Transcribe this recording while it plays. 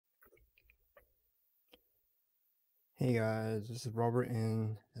Hey guys, this is Robert,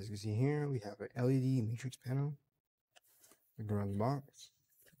 and as you can see here, we have an LED matrix panel. Look around the box.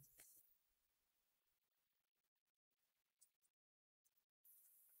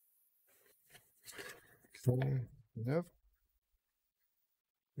 So, yep.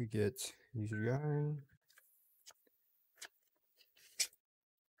 We get user guide,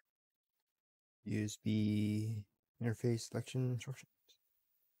 USB interface selection instructions.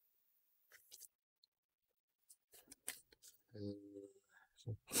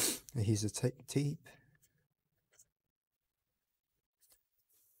 Adhesive tape.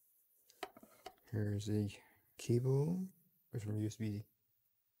 Here's a cable, goes from USB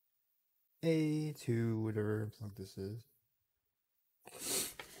A to whatever plug this is.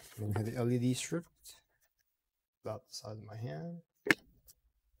 Then we have the LED strip, about the size of my hand.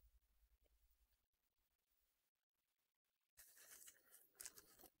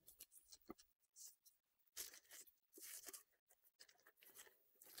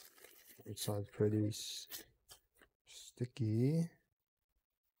 Which side's pretty sticky.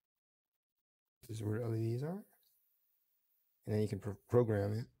 This is where LEDs are. And then you can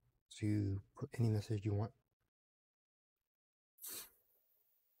program it to put any message you want.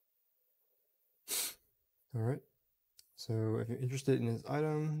 All right. So if you're interested in this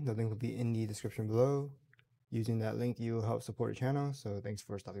item, the link will be in the description below. Using that link, you will help support the channel. So thanks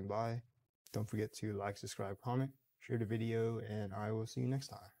for stopping by. Don't forget to like, subscribe, comment, share the video, and I will see you next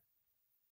time.